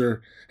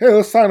future. Hey,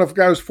 let's sign a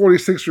guy who's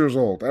 46 years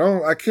old.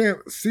 I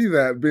can't see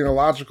that being a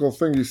logical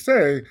thing you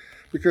say,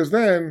 because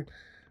then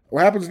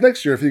what happens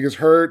next year if he gets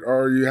hurt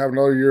or you have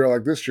another year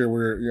like this year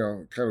where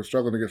you're kind of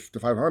struggling to get to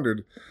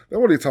 500? Then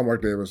what do you tell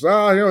Mark Davis?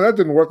 That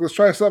didn't work. Let's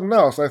try something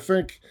else. I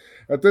think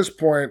at this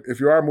point,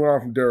 if you are moving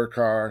on from Derek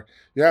Carr,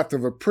 you have to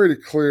have a pretty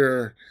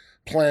clear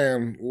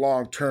plan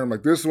long term.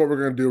 Like, this is what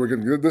we're going to do. We're going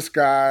to get this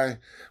guy,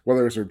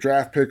 whether it's a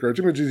draft pick or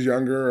Jimmy G's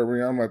younger.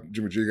 I'm not a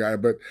Jimmy G guy,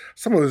 but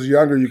some of those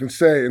younger, you can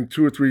say in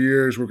 2 or 3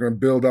 years we're going to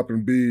build up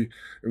and be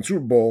in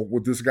Super Bowl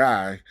with this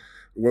guy,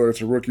 whether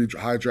it's a rookie,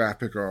 high draft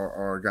pick,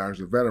 or a guy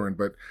who's a veteran.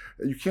 But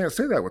you can't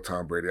say that with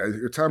Tom Brady.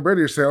 Tom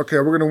Brady is saying, okay,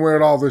 we're going to win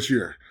it all this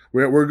year.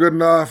 We're good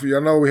enough. I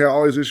know we have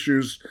all these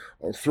issues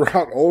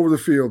throughout all over the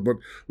field, but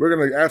we're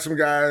going to add some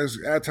guys,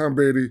 add Tom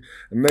Brady,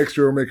 and next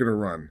year we're making a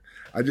run.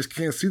 I just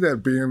can't see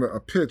that being a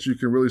pitch you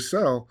can really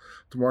sell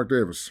to Mark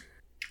Davis.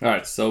 All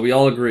right, so we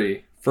all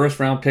agree.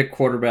 First round pick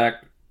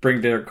quarterback, bring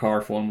Derek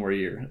Carr for 1 more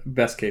year.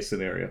 Best case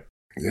scenario.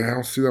 Yeah, I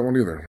don't see that one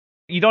either.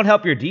 You don't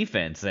help your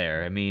defense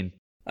there. I mean,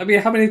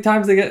 how many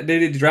times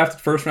they drafted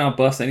first round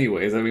bust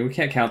anyways? I mean, we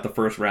can't count the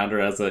first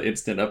rounder as an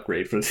instant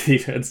upgrade for the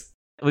defense.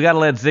 We got to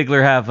let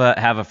Ziegler have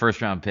a first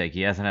round pick.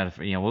 He hasn't had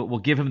we'll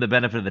give him the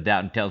benefit of the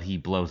doubt until he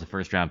blows a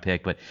first round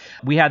pick. But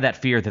we had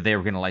that fear that they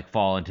were going to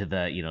fall into the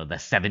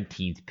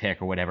 17th pick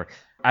or whatever.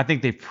 I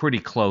think they're pretty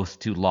close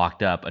to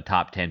locked up a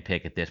top 10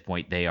 pick at this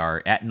point. They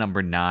are at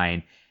number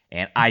 9,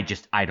 and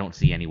I don't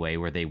see any way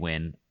where they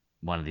win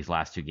one of these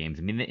last 2 games.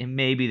 I mean,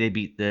 maybe they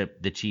beat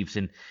the Chiefs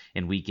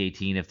in week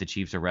 18 if the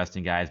Chiefs are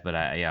resting guys, but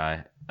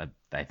I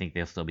think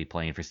they'll still be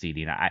playing for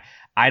seeding.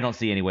 I don't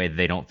see any way that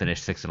they don't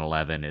finish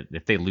 6-11.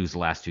 If they lose the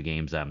last 2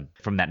 games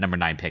from that number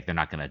 9 pick, they're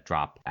not going to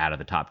drop out of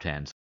the top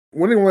 10.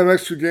 Winning one of the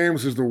next 2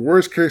 games is the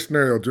worst case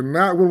scenario. Do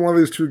not win one of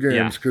these 2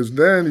 games, because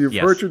then you've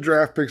hurt your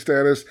draft pick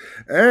status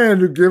and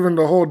you're giving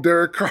the whole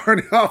Derek Carr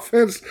and the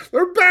offense,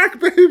 they're back,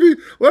 baby.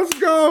 Let's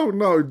go.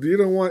 No, you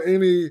don't want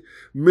any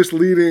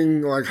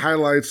misleading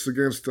highlights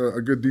against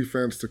a good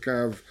defense to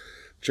kind of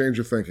change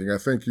your thinking. I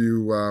think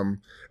you,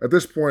 at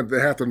this point, they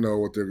have to know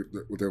what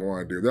they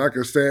want to do. They're not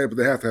going to say it, but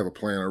they have to have a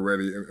plan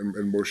already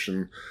in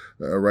motion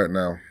right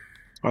now.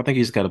 I think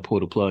you just got to pull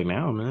the plug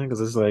now, man,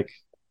 because it's like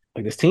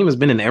this team has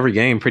been in every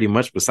game pretty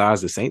much besides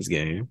the Saints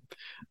game.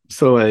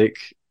 So I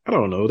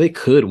don't know. They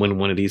could win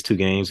one of these 2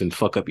 games and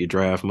fuck up your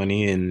draft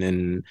money, and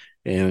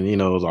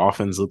the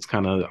offense looks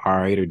kind of all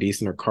right or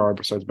decent, or Carr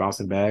starts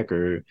bouncing back,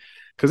 or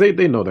because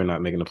they know they're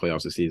not making the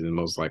playoffs this season,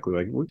 most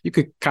likely. You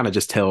could kind of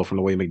just tell from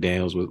the way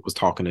McDaniels was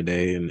talking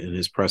today in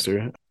his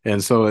presser.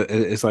 And so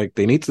it's like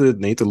they need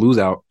to lose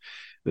out.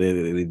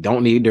 They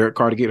don't need Derek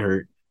Carr to get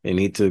hurt. They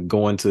need to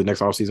go into the next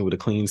offseason with a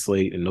clean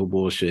slate and no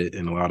bullshit,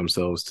 and allow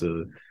themselves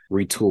to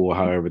retool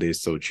however they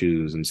so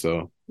choose. And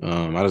so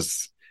I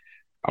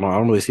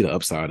don't really see the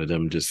upside of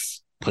them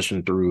just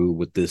pushing through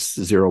with this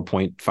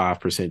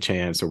 0.5%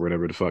 chance or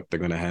whatever the fuck they're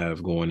going to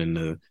have going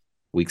into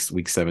week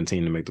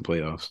 17 to make the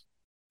playoffs.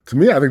 To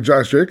me, I think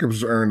Josh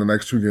Jacobs earned the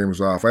next 2 games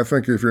off. I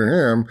think if you're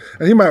him,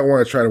 and he might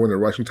want to try to win the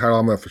rushing title.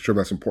 I'm not for sure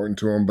that's important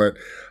to him, but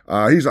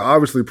he's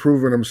obviously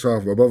proven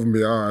himself above and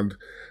beyond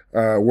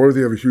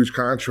worthy of a huge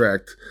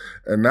contract.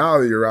 And now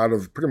that you're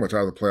pretty much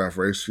out of the playoff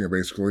race,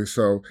 basically.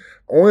 So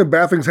only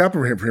bad things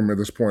happen for him at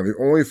this point. The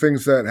only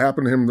things that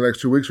happen to him in the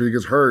next 2 weeks are he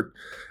gets hurt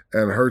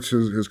and hurts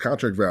his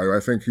contract value. I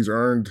think he's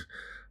earned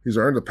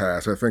the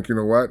pass. I think, you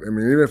know what? I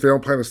mean, even if they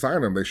don't plan to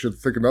sign him, they should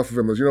think enough of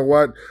him as, you know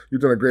what?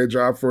 You've done a great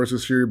job for us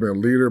this year. You've been a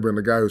leader, been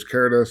the guy who's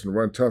carried us and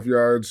run tough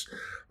yards.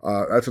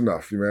 That's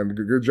enough, man.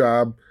 Good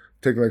job.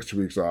 Take the next 2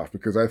 weeks off,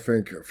 because I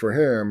think for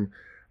him,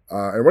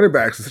 and running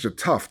backs is such a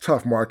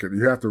tough market.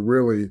 You have to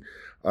really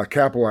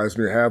capitalize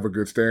when you have a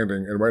good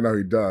standing, and right now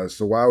he does.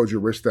 So why would you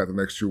risk that the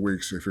next 2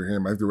 weeks if you're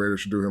him? I think the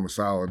Raiders should do him a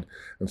solid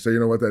and say, you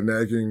know what, those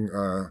nagging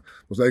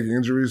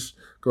injuries,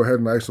 go ahead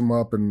and ice them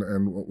up, and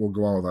we'll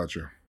go on without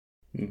you.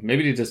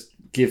 Maybe to just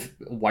give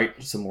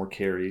White some more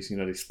carries.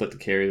 They split the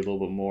carry a little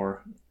bit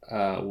more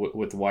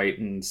with White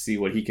and see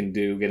what he can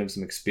do, get him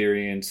some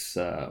experience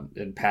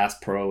in pass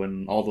pro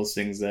and all those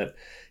things that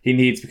he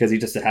needs, because he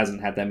just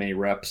hasn't had that many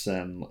reps.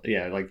 And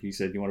yeah, like you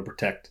said, you want to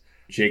protect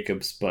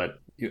Jacobs, but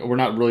we're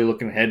not really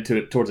looking ahead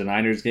towards the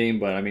Niners game.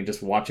 But I mean,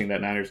 just watching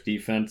that Niners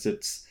defense,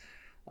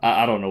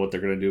 I don't know what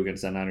they're going to do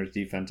against that Niners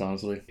defense,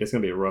 honestly. It's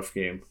going to be a rough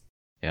game.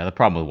 Yeah, the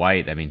problem with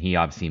White, I mean, he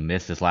obviously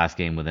missed his last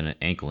game with an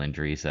ankle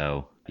injury,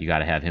 so you got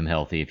to have him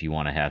healthy if you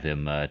want to have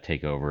him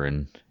take over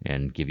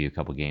and give you a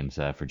couple games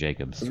for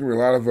Jacobs. There's going to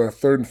be a lot of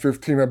 3rd and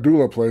 15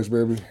 Abdullah plays,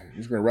 baby.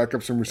 He's going to rack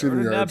up some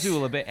receiving yards.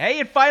 Abdullah, hey,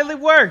 it finally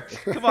worked.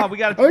 Come on, we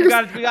got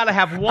to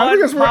have one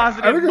positive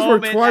moment. I think it's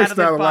worked twice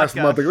now the last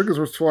month. I think it's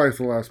worked twice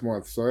the last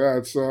month. So yeah,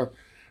 it's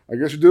I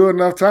guess you do it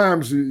enough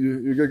times,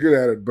 you get good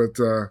at it. But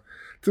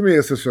to me,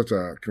 it's just such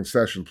a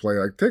concession play.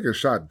 Like, take a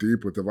shot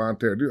deep with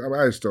Devontae.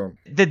 I just don't.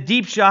 The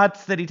deep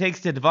shots that he takes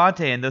to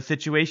Devontae in those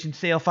situations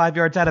sail 5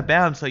 yards out of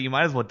bounds, so you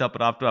might as well dump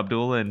it off to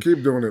Abdullah. And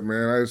keep doing it,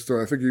 man.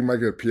 I think you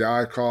might get a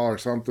PI call or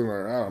something,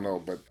 or I don't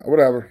know. But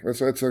whatever.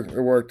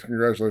 It worked.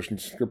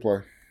 Congratulations. Good play.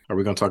 Are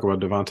we going to talk about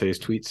Devontae's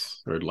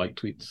tweets or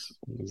tweets?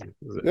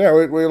 Yeah,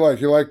 what do you like?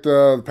 You like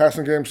the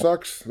passing game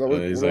sucks? Is that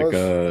what he's like,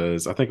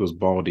 I think it was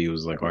Baldy. He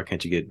was like, why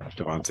can't you get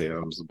Devontae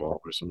Adams the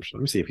ball or some shit?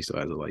 Let me see if he still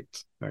has it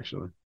liked,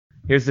 actually.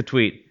 Here's the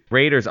tweet.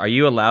 Raiders, are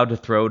you allowed to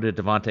throw to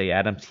Devontae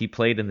Adams? He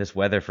played in this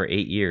weather for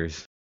 8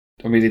 years.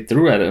 I mean, they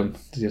threw at him.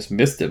 They just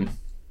missed him.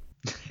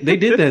 They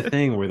did that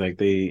thing where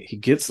he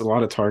gets a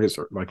lot of targets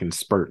like in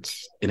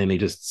spurts, and then they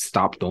just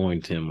stop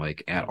throwing to him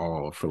like at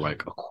all for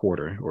like a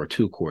quarter or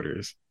 2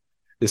 quarters.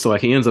 So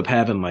like he ends up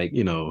having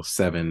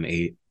 7,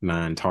 8,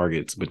 9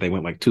 targets, but they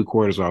went like 2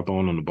 quarters without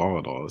throwing on the ball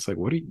at all. It's like,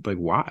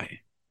 why?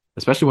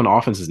 Especially when the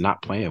offense is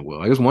not playing well.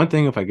 Like, it's one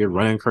thing if I get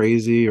running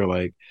crazy or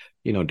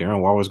Darren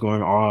Waller's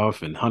going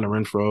off and Hunter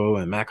Renfrow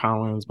and Matt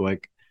Collins, but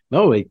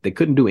no, they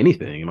couldn't do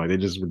anything. They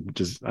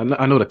just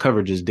I know the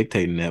coverage is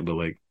dictating that,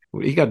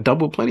 but he got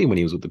double plenty when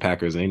he was with the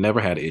Packers, and they never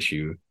had an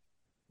issue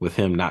with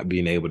him not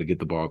being able to get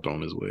the ball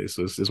thrown his way.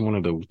 So it's one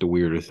of the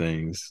weirder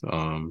things.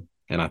 And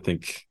I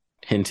think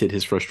hinted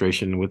his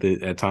frustration with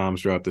it at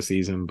times throughout the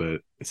season,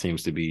 but it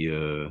seems to be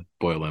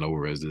boiling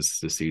over as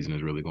this season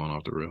is really going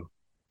off the rail.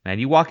 Man,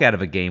 you walk out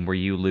of a game where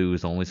you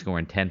lose only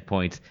scoring 10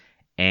 points,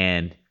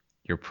 and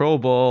your Pro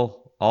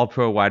Bowl,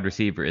 All-Pro wide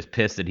receiver is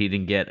pissed that he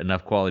didn't get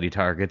enough quality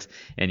targets,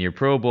 and your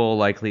Pro Bowl,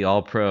 likely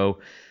All-Pro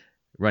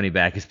running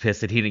back is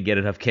pissed that he didn't get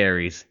enough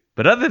carries.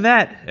 But other than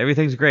that,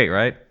 everything's great,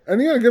 right?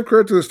 And you got to give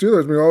credit to the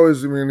Steelers.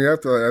 You have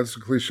to, that's a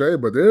cliche,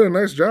 but they did a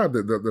nice job.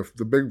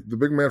 The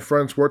big man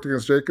fronts worked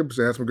against Jacobs.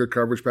 They had some good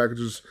coverage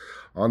packages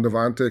on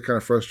Devontae, kind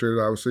of frustrated,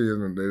 obviously,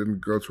 and they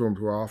didn't go to him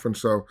too often.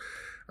 So,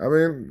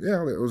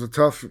 it was a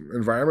tough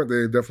environment.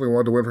 They definitely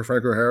wanted to win for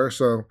Franco Harris.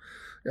 So,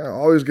 yeah,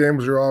 all these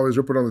games are always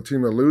ripping on the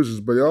team that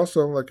loses, but you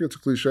also, it's a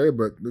cliche,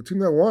 but the team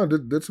that won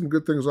did some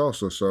good things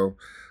also. So,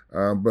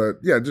 but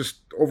yeah,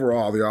 just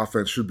overall, the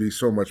offense should be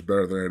so much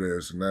better than it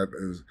is. And that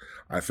is,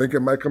 I think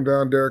it might come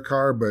down to Derek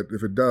Carr, but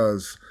if it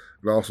does,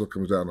 it also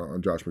comes down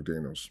on Josh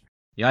McDaniels.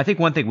 Yeah, I think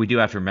one thing we do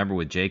have to remember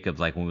with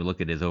Jacobs, when we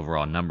look at his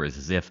overall numbers,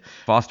 is if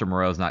Foster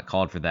Moreau's not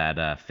called for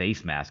that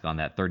face mask on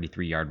that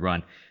 33-yard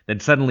run,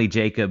 then suddenly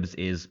Jacobs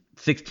is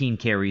 16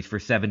 carries for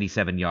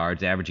 77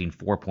 yards, averaging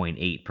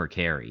 4.8 per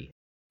carry.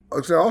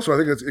 Also, I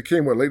think it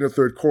came late in the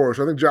third quarter.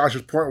 So I think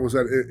Josh's point was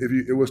that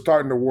it was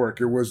starting to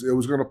work. It was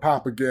going to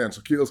pop again.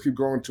 So let's keep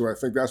going to it. I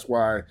think that's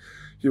why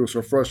he was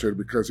so frustrated,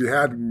 because he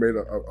had made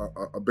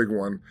a big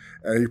one,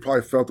 and he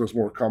probably felt there was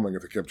more coming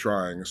if he kept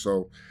trying.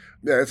 So,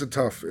 yeah, it's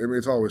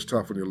it's always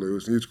tough when you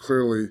lose. And he's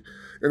clearly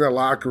in that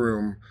locker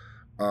room.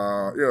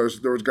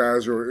 There was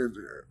guys who were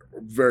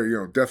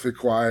very, deathly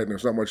quiet, and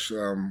there's not much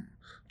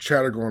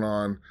chatter going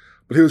on.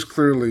 But he was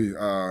clearly,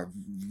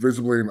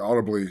 visibly and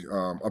audibly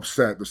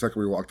upset the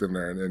second we walked in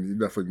there, and you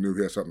definitely knew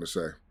he had something to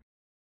say.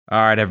 All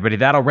right, everybody,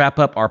 that'll wrap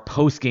up our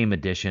post-game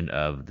edition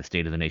of the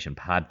State of the Nation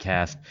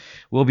podcast.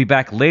 We'll be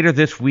back later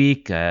this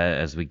week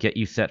as we get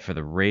you set for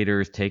the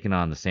Raiders taking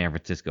on the San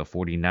Francisco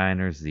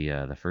 49ers,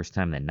 the first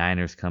time the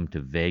Niners come to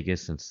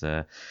Vegas since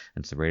the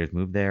Raiders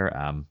moved there.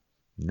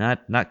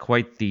 Not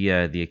quite the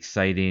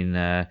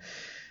exciting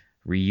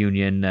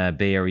reunion,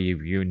 Bay Area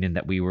reunion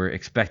that we were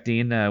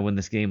expecting when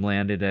this game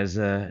landed as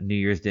a New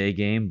Year's Day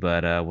game,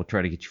 but we'll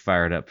try to get you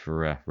fired up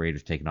for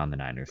Raiders taking on the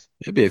Niners.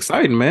 It'd be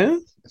exciting,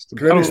 man.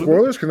 Any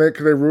spoilers? Can they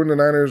ruin the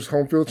Niners'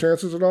 home field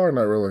chances at all, or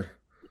not really?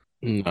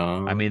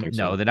 No, I mean,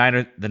 no. The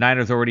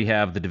Niners already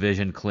have the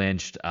division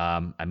clinched.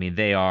 I mean,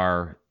 they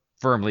are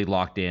firmly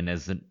locked in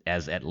as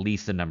at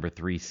least the number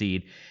 3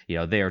 seed. You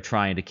know, they are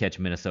trying to catch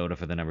Minnesota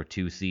for the number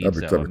 2 seed.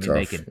 That'd be so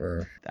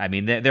tough. I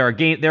mean, they're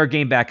a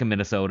game back in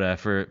Minnesota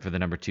for the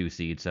number 2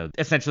 seed. So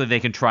essentially, they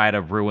can try to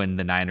ruin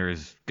the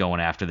Niners going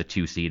after the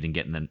 2 seed and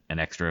getting an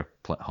extra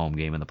home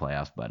game in the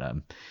playoffs. But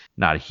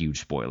not a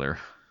huge spoiler.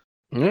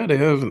 Yeah,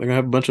 they're gonna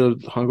have a bunch of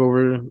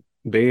hungover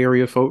Bay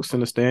Area folks in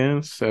the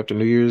stands after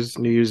New Year's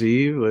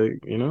Eve.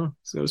 Like, you know,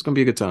 so it's gonna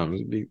be a good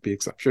time. Be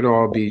excited. Sure, they'll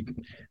all be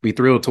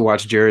thrilled to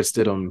watch Jarrett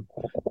Stidham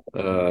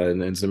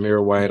and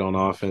Zamir White on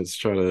offense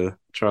try to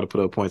put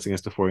up points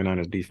against the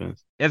 49ers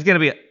defense. It's gonna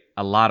be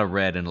a lot of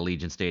red in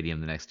Allegiant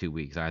Stadium the next 2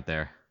 weeks, aren't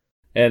there?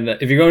 And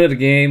if you're going to the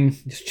game,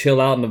 just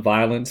chill out in the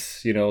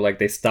violence. You know, like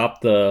they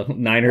stopped the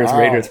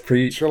Niners-Raiders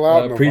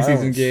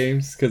preseason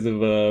games because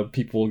of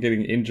people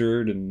getting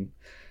injured and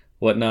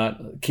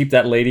whatnot. Keep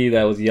that lady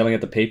that was yelling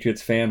at the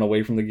Patriots fan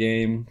away from the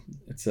game.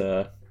 It's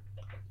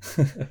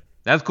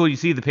That's cool. You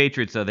see the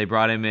Patriots, they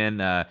brought him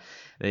in.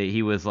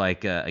 He was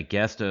like a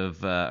guest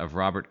of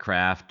Robert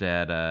Kraft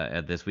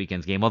at this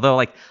weekend's game. Although,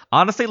 like,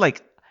 honestly,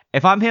 like,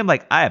 if I'm him,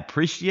 like, I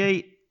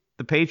appreciate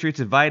the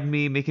Patriots inviting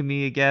me, making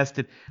me a guest,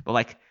 but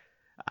like,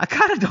 I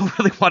kind of don't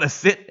really want to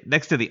sit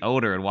next to the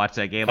owner and watch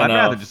that game. I'd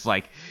rather just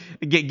like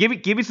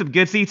give me some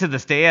good seats in the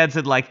stands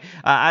and like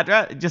I'd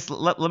rather just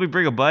let me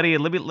bring a buddy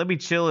and let me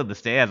chill in the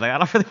stands. Like, I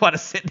don't really want to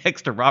sit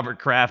next to Robert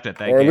Kraft at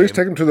that game. Or at least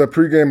take him to the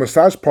pregame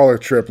massage parlor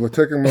trip. Let's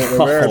take him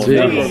there.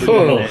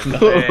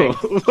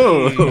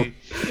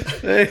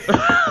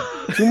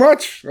 Too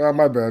much? Oh,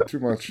 my bad. Too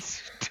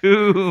much.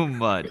 Too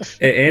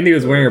much. Andy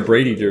was wearing a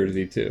Brady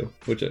jersey too,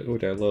 which I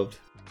loved.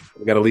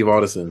 We got to leave all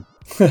this in.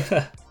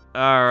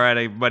 All right,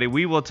 everybody.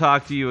 We will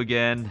talk to you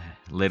again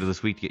later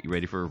this week to get you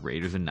ready for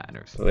Raiders and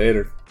Niners.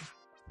 Later.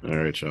 All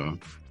right, y'all.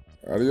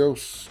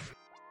 Adios.